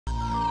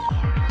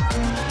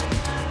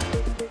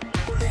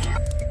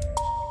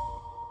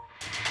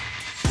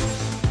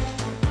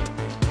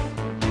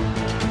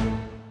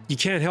You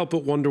can't help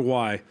but wonder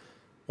why.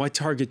 Why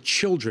target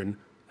children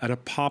at a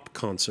pop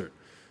concert?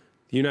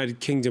 The United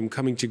Kingdom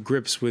coming to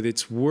grips with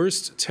its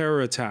worst terror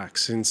attack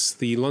since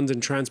the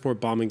London transport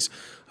bombings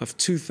of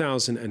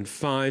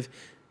 2005,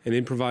 an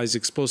improvised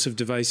explosive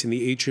device in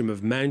the atrium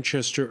of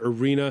Manchester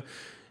Arena.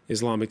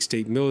 Islamic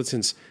State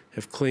militants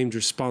have claimed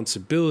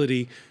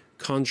responsibility.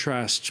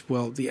 Contrast,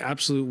 well, the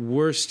absolute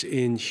worst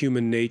in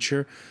human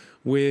nature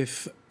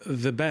with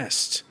the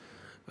best.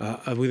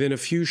 Within a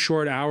few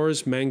short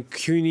hours,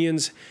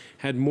 Mancunians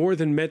had more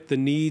than met the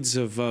needs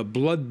of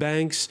blood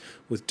banks,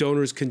 with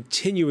donors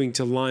continuing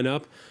to line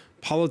up,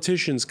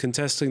 politicians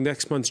contesting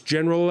next month's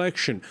general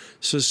election,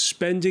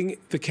 suspending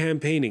the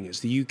campaigning as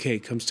the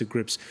UK comes to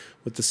grips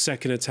with the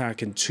second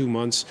attack in 2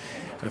 months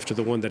after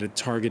the one that had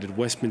targeted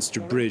Westminster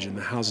Bridge and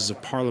the Houses of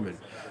Parliament.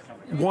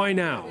 Why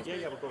now?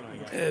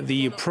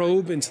 The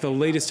probe into the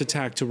latest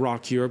attack to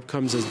rock Europe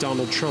comes as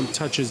Donald Trump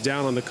touches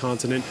down on the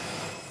continent,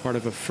 part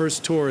of a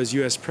first tour as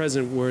U.S.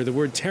 president where the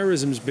word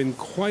terrorism has been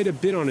quite a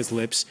bit on his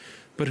lips.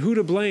 But who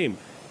to blame?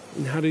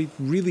 And how to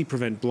really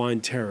prevent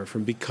blind terror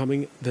from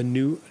becoming the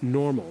new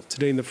normal?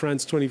 Today in the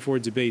France 24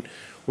 debate,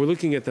 we're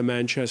looking at the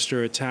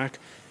Manchester attack.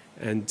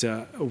 And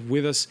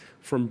with us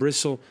from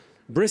Bristol,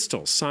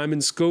 Simon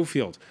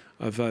Schofield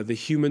of the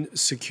Human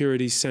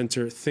Security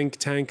Centre think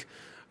tank.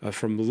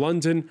 From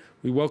London,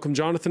 we welcome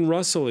Jonathan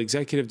Russell,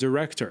 Executive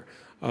Director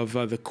of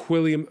the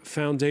Quilliam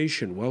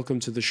Foundation. Welcome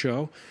to the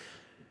show.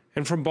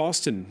 And from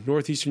Boston,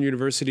 Northeastern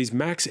University's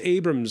Max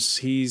Abrams.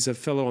 He's a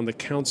fellow on the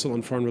Council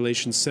on Foreign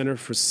Relations Center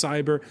for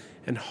Cyber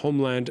and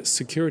Homeland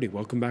Security.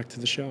 Welcome back to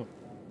the show.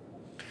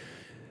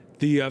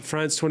 The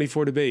France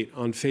 24 debate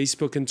on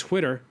Facebook and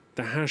Twitter,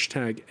 the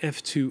hashtag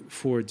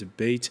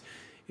F24debate.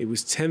 It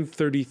was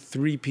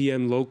 10:33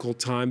 p.m. local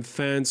time.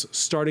 Fans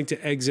starting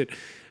to exit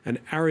an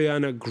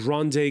Ariana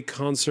Grande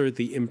concert,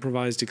 the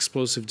improvised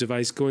explosive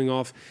device going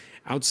off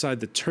outside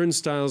the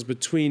turnstiles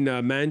between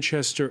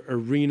Manchester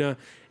Arena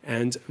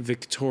and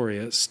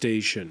Victoria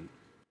Station.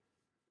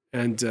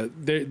 And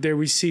there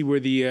we see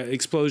where the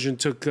explosion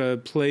took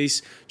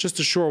place just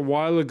a short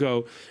while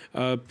ago.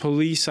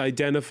 Police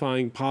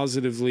identifying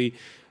positively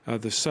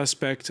the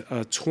suspect,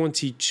 a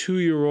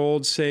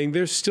 22-year-old, saying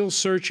they're still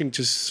searching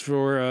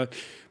for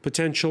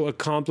potential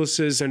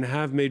accomplices and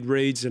have made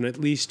raids in at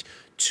least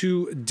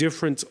 2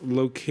 different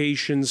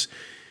locations.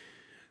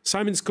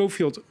 Simon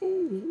Schofield,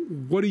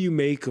 what do you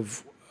make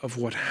of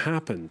what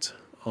happened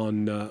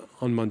on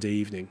Monday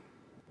evening?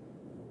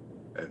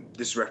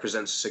 This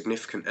represents a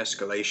significant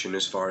escalation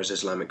as far as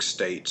Islamic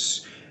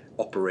State's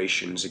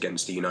operations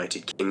against the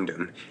United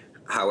Kingdom.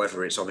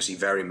 However, it's obviously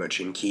very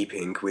much in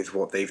keeping with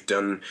what they've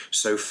done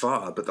so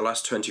far, but the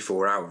last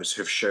 24 hours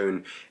have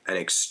shown an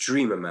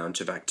extreme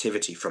amount of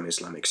activity from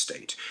Islamic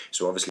State.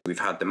 So obviously we've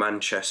had the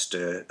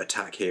Manchester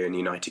attack here in the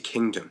United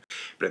Kingdom,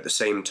 but at the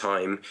same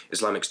time,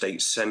 Islamic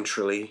State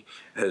centrally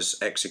has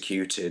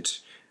executed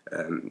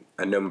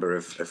a number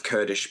of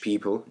Kurdish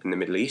people in the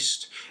Middle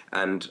East,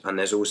 and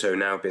there's also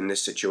now been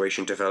this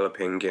situation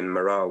developing in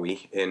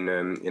Marawi in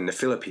the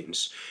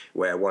Philippines,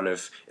 where one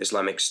of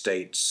Islamic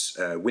State's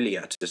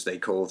wilayat, as they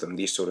call them,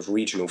 these sort of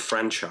regional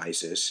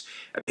franchises,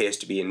 appears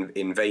to be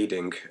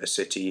invading a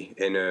city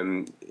in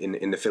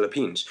the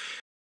Philippines.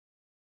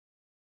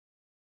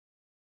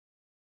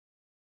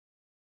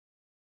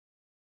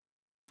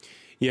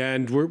 Yeah,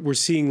 and we're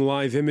seeing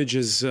live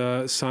images,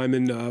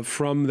 Simon,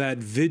 from that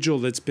vigil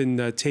that's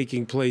been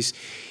taking place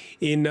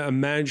in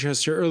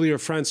Manchester. Earlier,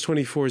 France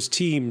 24's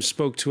team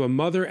spoke to a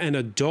mother and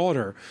a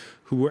daughter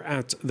who were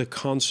at the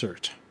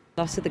concert.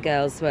 A lot of the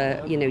girls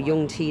were,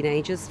 young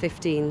teenagers,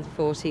 15,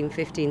 14,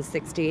 15,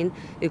 16,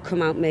 who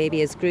come out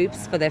maybe as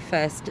groups for their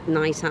first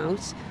night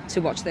out to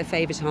watch their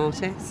favourite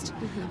artist.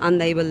 Mm-hmm. And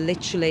they were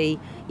literally,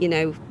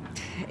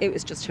 it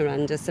was just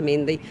horrendous. I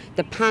mean,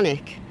 the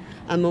panic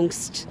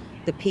amongst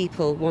the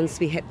people once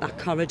we hit that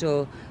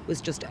corridor was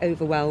just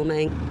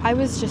overwhelming. I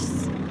was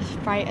just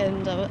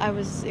frightened.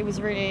 It was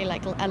really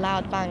like a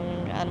loud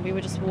bang, and we were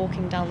just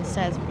walking down the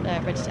stairs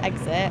ready to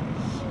exit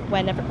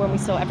when we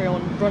saw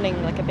everyone running,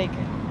 like a big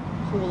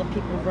pool of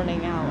people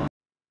running out.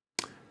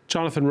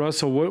 Jonathan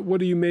Russell,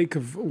 what do you make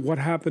of what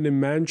happened in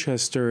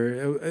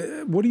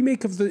Manchester? What do you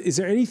make of is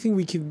there anything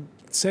we can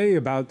say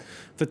about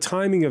the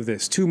timing of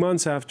this? 2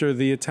 months after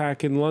the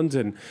attack in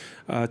London,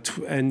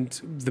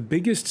 and the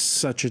biggest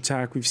such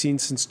attack we've seen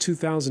since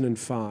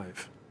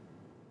 2005.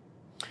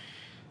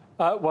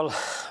 Well,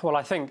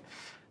 I think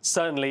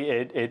certainly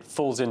it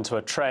falls into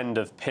a trend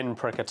of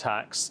pinprick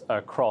attacks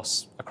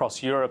across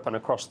Europe and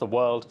across the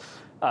world.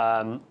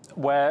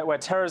 Where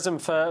terrorism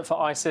for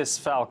ISIS,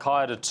 for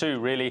Al-Qaeda too,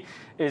 really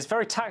is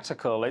very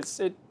tactical.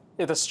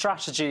 The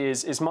strategy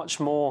is much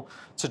more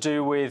to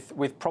do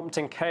with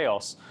prompting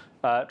chaos,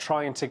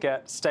 trying to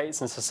get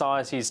states and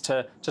societies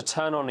to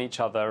turn on each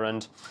other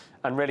and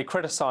really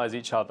criticise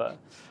each other.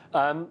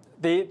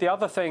 The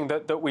other thing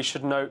that we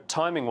should note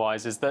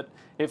timing-wise is that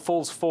it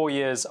falls 4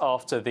 years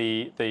after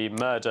the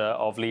murder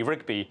of Lee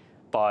Rigby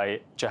by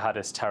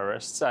jihadist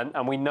terrorists,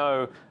 and we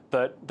know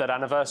that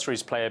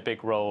anniversaries play a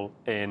big role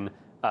in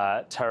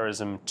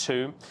terrorism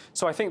too.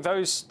 So I think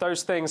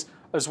those things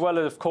as well,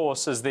 of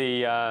course, as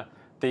the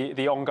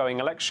ongoing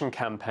election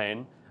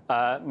campaign,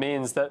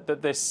 means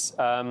that this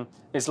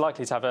is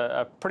likely to have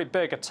a pretty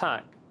big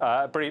attack,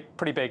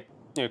 pretty big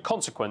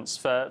consequence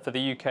for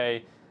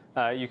the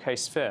UK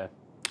sphere.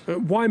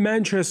 Why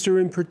Manchester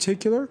in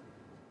particular?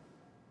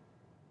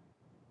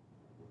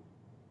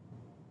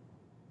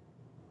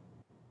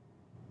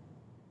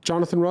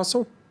 Jonathan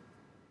Russell?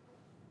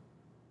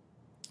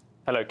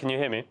 Hello, can you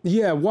hear me?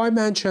 Yeah, why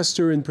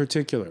Manchester in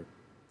particular?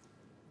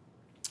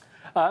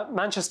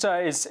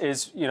 Manchester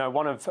is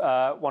one of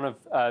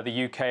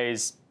the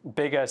UK's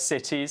bigger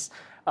cities.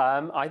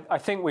 I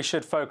think we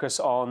should focus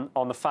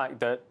on the fact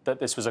that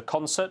this was a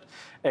concert.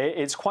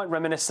 It's quite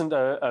reminiscent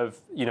of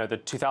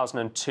the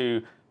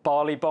 2002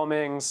 Bali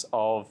bombings,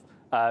 of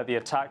the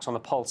attacks on the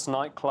Pulse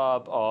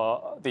nightclub,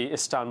 or the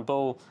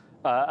Istanbul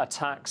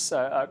attacks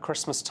at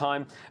Christmas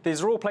time.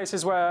 These are all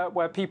places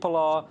where people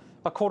are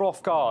caught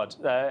off guard.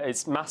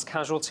 It's mass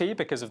casualty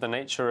because of the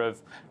nature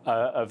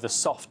of the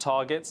soft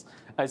targets.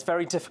 It's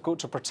very difficult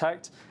to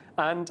protect.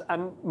 And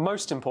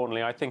most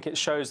importantly, I think it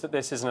shows that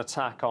this is an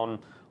attack on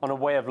a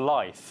way of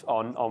life,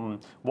 on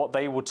what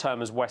they would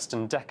term as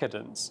Western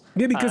decadence.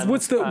 Yeah, because and,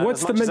 what's the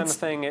as much as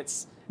anything,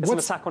 it's an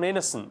attack on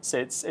innocence.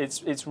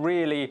 It's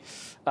really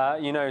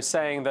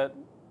saying that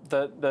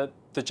the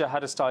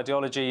jihadist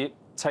ideology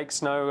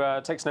takes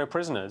no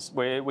prisoners.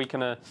 We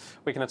can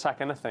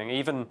attack anything,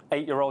 even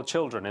 8-year-old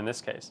children in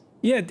this case.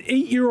 Yeah,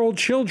 8-year-old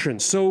children.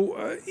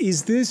 So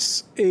is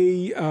this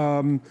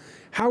a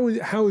how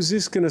is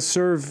this going to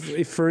serve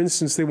if, for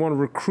instance, they want to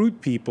recruit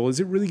people?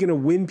 Is it really going to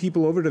win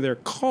people over to their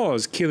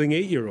cause, killing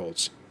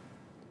 8-year-olds?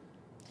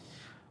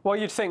 Well,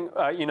 you'd think,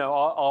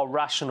 our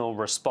rational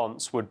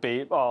response would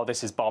be, oh,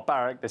 this is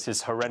barbaric, this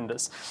is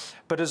horrendous.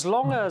 But as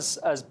long as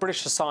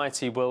British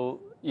society will,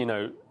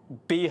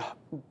 be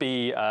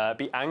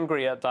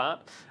angry at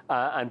that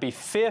and be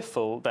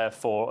fearful,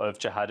 therefore, of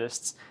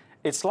jihadists,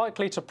 it's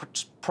likely to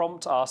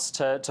prompt us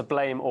to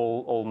blame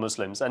all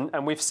Muslims.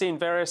 And we've seen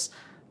various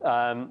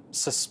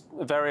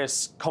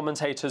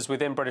commentators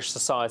within British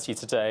society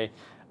today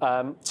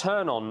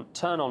turn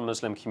on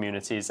Muslim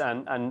communities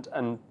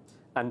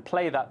and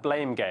play that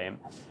blame game.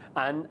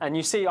 And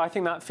you see, I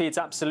think that feeds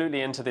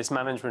absolutely into this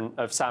management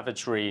of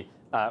savagery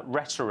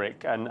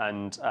rhetoric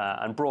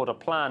and broader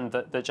plan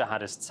that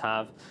jihadists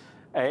have.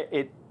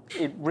 It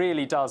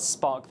really does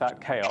spark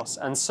that chaos.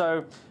 And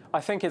so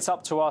I think it's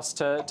up to us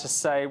to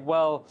say,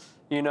 well,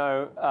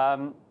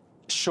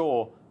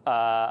 sure,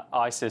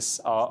 ISIS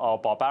are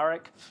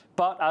barbaric,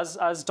 but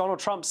as Donald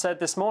Trump said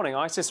this morning,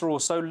 ISIS are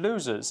also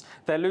losers.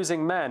 They're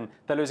losing men,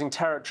 they're losing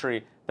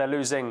territory, they're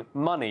losing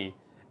money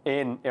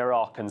in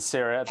Iraq and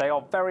Syria. They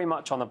are very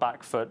much on the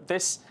back foot.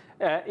 This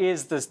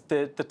is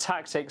the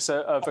tactics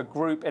of a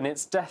group in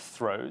its death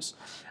throes,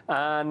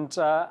 and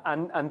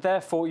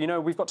therefore,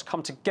 we've got to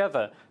come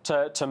together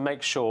to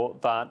make sure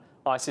that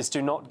ISIS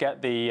do not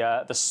get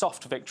the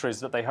soft victories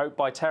that they hope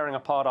by tearing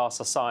apart our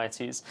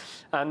societies,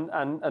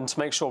 and to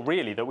make sure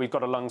really that we've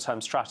got a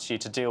long-term strategy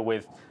to deal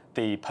with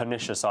the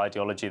pernicious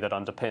ideology that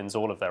underpins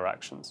all of their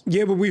actions.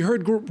 Yeah, but we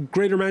heard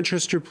Greater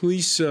Manchester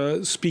Police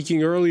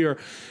speaking earlier.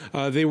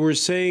 They were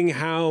saying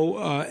how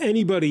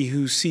anybody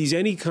who sees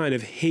any kind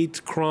of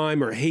hate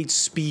crime or hate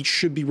speech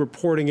should be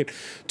reporting it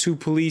to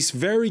police.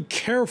 Very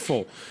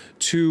careful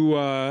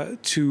to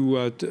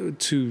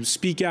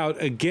speak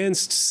out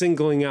against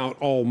singling out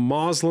all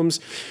Muslims.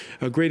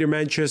 Greater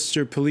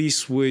Manchester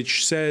Police,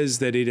 which says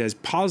that it has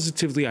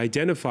positively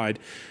identified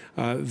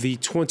the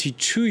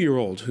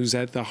 22-year-old who's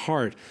at the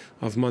heart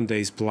of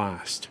Monday's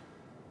blast.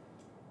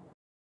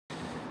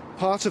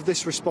 Part of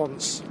this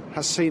response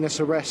has seen us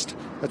arrest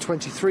a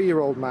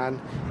 23-year-old man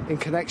in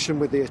connection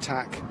with the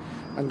attack,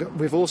 and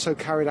we've also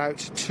carried out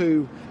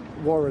 2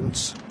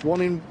 warrants,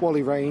 one in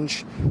Whalley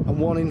Range and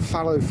one in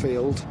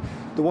Fallowfield.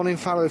 The one in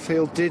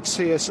Fallowfield did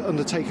see us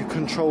undertake a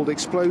controlled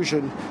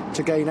explosion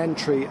to gain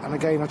entry, and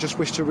again I just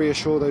wish to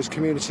reassure those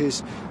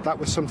communities that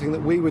was something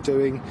that we were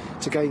doing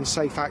to gain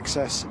safe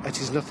access.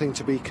 It is nothing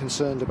to be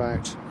concerned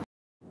about.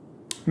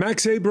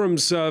 Max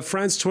Abrams,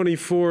 France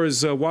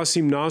 24's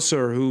Wasim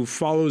Nasser, who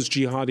follows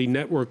jihadi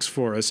networks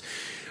for us,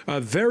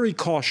 very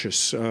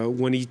cautious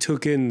when he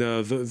took in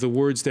the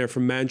words there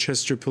from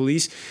Manchester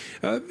Police,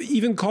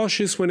 even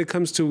cautious when it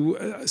comes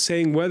to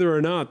saying whether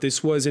or not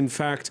this was in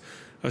fact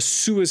a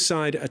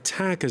suicide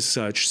attack as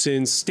such,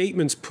 since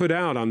statements put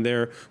out on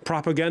their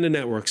propaganda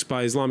networks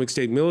by Islamic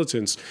State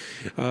militants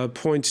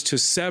point to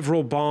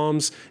several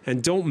bombs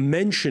and don't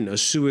mention a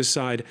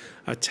suicide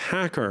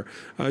attacker.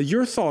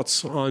 Your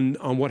thoughts on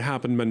what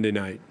happened Monday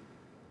night?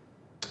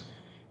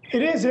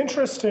 It is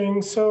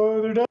interesting.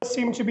 So there does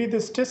seem to be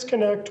this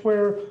disconnect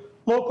where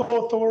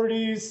local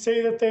authorities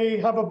say that they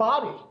have a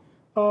body,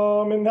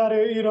 and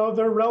that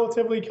they're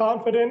relatively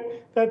confident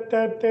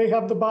that they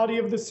have the body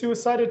of the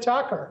suicide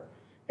attacker.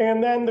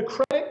 And then the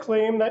credit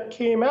claim that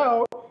came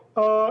out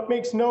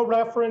makes no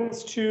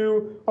reference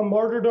to a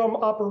martyrdom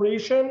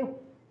operation.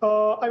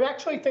 I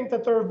actually think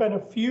that there have been a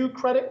few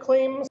credit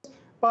claims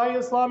by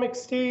Islamic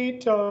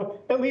State.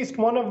 At least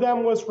one of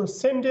them was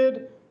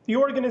rescinded The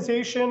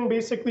organization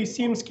basically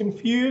seems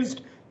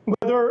confused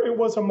whether it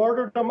was a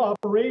martyrdom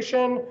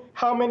operation,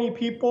 how many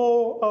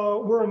people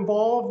were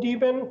involved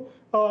even.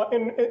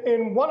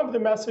 In one of the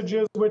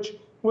messages, which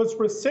was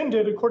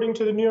rescinded according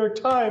to the New York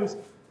Times,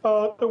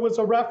 there was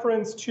a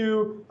reference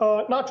to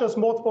not just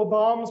multiple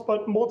bombs,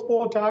 but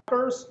multiple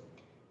attackers.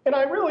 And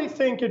I really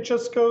think it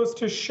just goes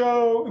to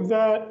show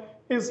that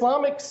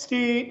Islamic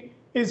State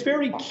is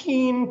very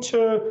keen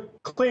to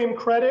claim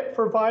credit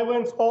for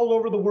violence all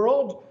over the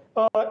world,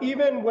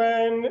 even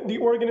when the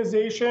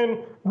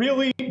organization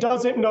really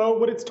doesn't know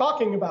what it's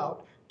talking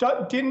about.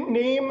 Didn't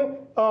name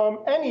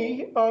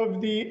any of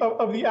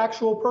the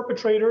actual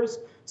perpetrators,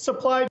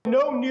 supplied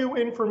no new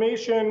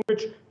information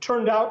which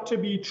turned out to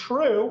be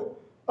true.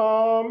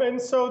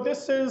 And so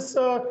this is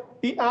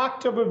the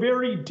act of a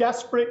very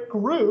desperate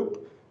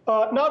group.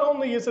 Not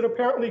only is it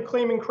apparently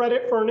claiming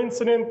credit for an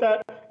incident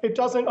that it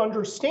doesn't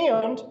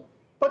understand,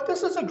 but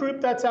this is a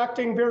group that's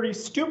acting very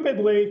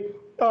stupidly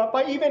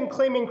by even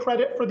claiming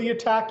credit for the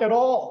attack at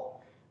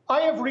all.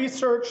 I have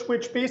research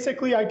which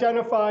basically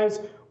identifies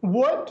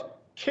what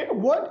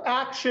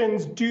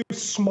actions do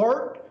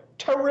smart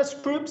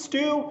terrorist groups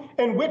do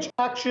and which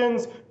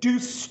actions do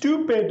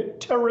stupid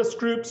terrorist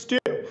groups do.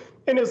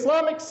 In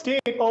Islamic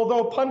State,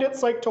 although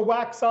pundits like to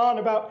wax on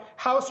about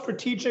how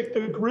strategic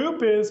the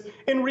group is,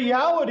 in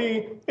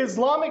reality,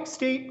 Islamic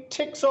State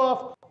ticks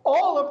off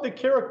all of the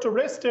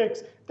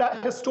characteristics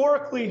that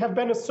historically have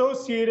been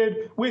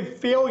associated with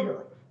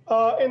failure.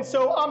 And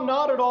so I'm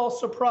not at all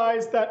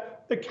surprised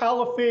that the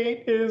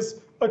caliphate is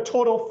a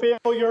total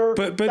failure,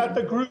 that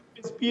the group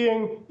is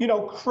being,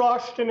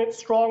 crushed in its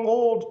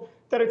stronghold,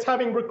 that it's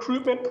having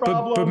recruitment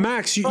problems. But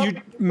Max,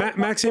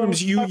 Max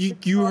Abrams,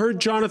 you heard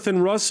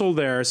Jonathan Russell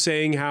there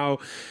saying how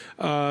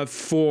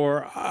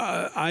for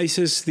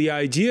ISIS, the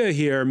idea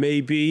here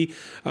may be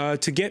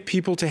to get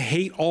people to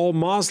hate all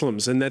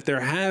Muslims, and that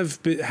there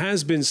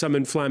has been some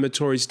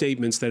inflammatory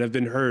statements that have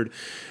been heard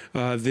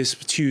this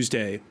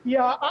Tuesday.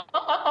 Yeah,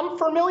 I'm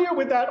familiar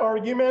with that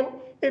argument.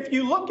 If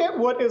you look at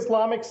what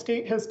Islamic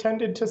State has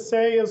tended to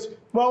say, as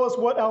well as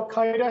what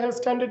Al-Qaeda has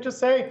tended to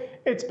say,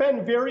 it's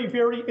been very,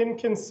 very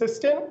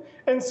inconsistent.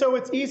 And so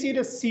it's easy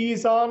to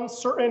seize on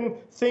certain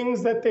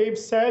things that they've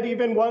said,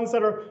 even ones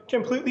that are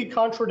completely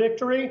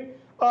contradictory.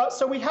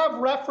 So we have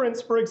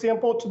reference, for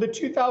example, to the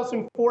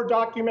 2004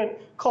 document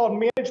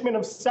called Management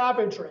of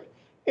Savagery.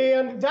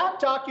 And that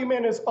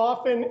document is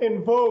often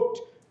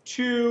invoked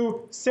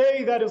to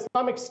say that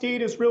Islamic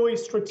State is really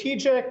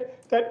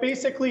strategic, that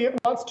basically it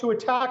wants to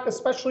attack,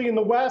 especially in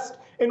the West,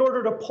 in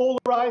order to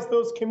polarize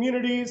those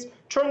communities,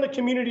 turn the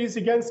communities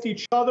against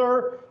each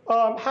other,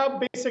 have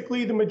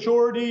basically the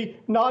majority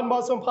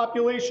non-Muslim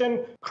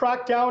population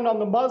crack down on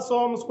the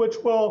Muslims, which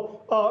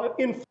will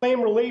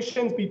inflame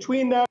relations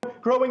between them,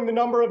 growing the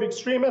number of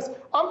extremists.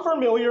 I'm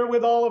familiar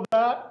with all of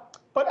that.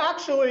 But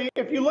actually,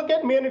 if you look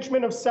at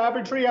Management of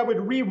Savagery, I would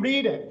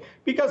reread it,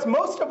 because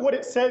most of what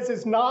it says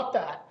is not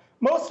that.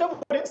 Most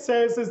of what it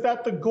says is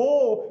that the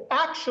goal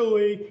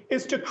actually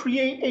is to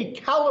create a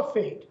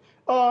caliphate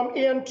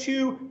and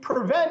to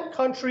prevent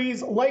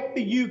countries like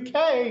the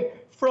UK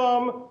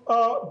from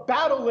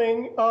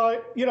battling,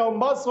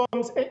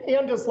 Muslims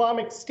and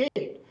Islamic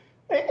State.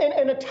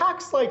 And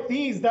attacks like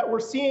these that we're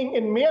seeing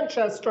in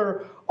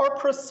Manchester are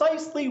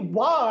precisely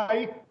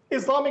why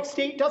Islamic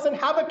State doesn't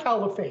have a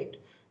caliphate.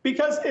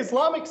 Because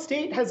Islamic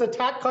State has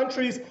attacked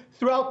countries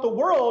throughout the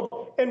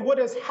world, and what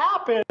has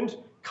happened,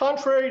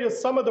 contrary to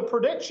some of the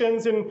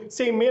predictions in,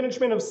 say,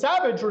 Management of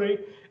Savagery,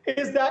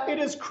 is that it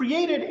has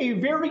created a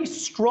very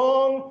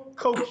strong,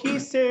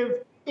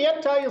 cohesive,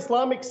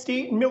 anti-Islamic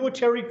State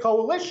military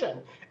coalition.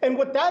 And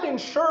what that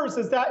ensures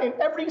is that in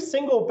every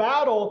single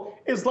battle,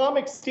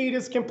 Islamic State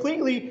is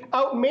completely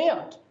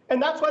outmanned.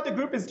 And that's why the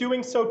group is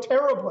doing so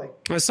terribly.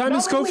 Simon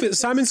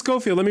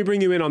Schofield, let me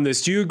bring you in on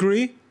this. Do you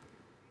agree?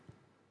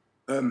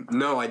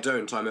 No, I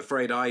don't. I'm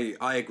afraid I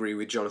agree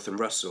with Jonathan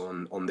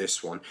Russell on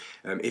this one.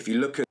 If you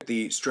look at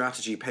the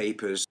strategy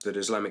papers that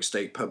Islamic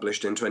State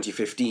published in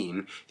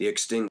 2015, the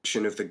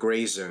extinction of the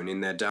grey zone in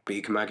their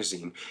Dabiq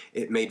magazine,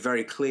 it made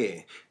very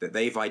clear that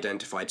they've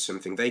identified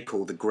something they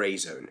call the grey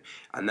zone.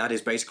 And that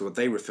is basically what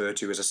they refer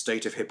to as a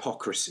state of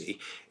hypocrisy.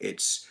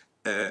 It's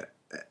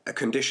a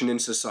condition in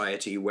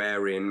society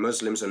wherein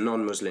Muslims and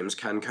non-Muslims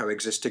can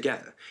coexist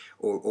together,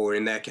 or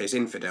in their case,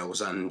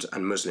 infidels and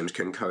Muslims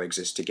can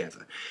coexist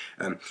together.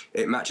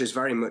 It matches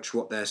very much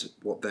what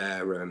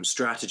their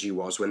strategy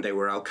was when they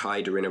were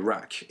Al-Qaeda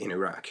in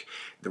Iraq.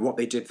 What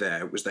they did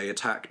there was they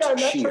attacked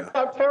Shia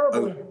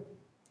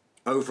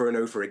over and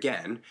over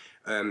again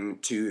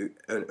until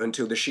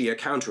the Shia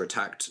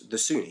counterattacked the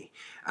Sunni,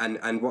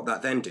 and what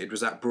that then did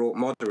was that brought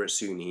moderate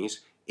Sunnis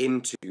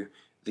into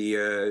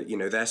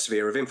their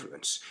sphere of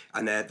influence,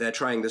 and they're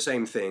trying the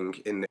same thing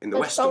in the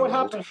Western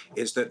world.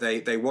 Is that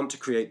they want to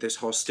create this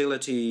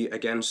hostility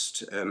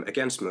against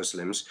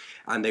Muslims,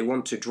 and they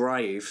want to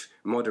drive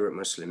moderate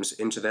Muslims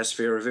into their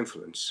sphere of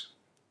influence.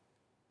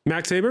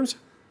 Max Abrams?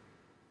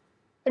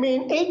 I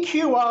mean,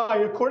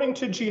 AQI, according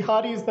to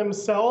jihadis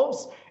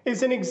themselves,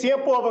 is an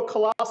example of a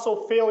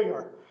colossal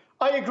failure.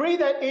 I agree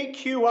that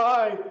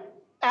AQI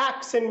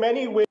acts in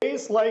many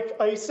ways like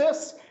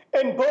ISIS,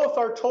 and both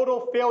are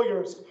total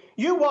failures.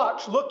 You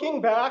watch,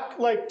 looking back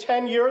like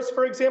 10 years,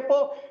 for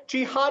example,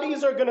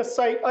 jihadis are going to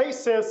cite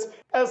ISIS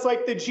as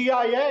like the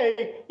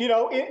GIA, you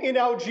know, in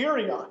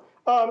Algeria.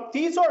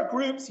 These are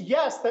groups,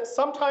 yes, that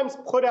sometimes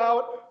put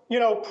out, you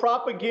know,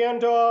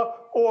 propaganda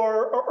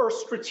or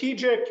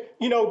strategic,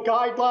 you know,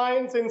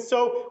 guidelines. And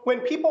so when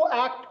people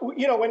act,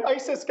 you know, when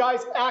ISIS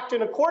guys act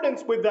in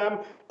accordance with them,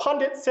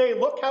 pundits say,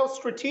 look how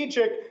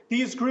strategic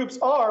these groups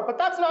are. But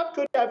that's not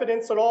good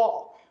evidence at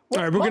all.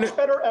 Much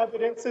better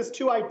evidence is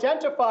to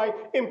identify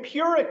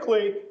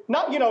empirically,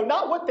 not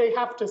what they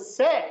have to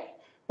say,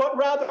 but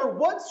rather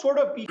what sort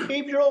of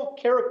behavioral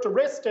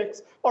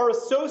characteristics are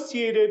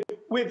associated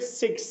with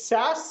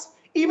success,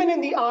 even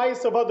in the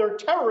eyes of other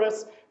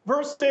terrorists,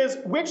 versus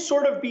which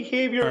sort of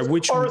behaviors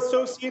are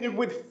associated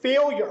with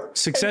failure.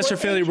 Success or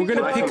failure. We're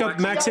going to pick up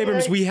Max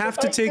Abrams. We have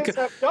to take,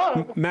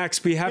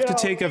 Max, we have to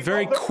take a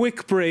very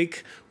quick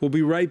break. We'll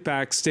be right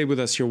back. Stay with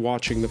us. You're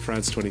watching the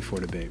France 24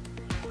 debate.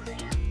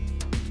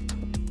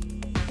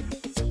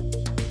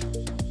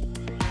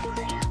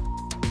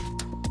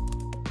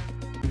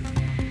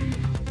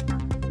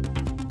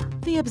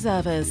 The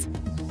Observers,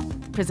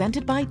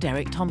 presented by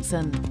Derek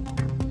Thompson.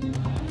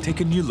 Take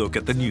a new look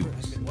at the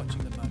news.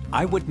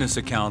 Eyewitness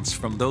accounts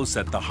from those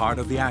at the heart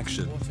of the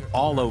action,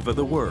 all over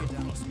the world.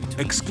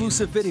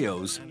 Exclusive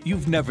videos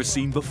you've never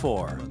seen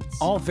before,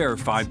 all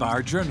verified by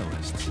our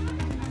journalists.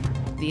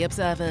 The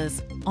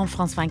Observers, on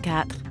France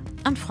 24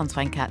 and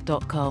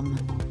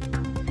France24.com.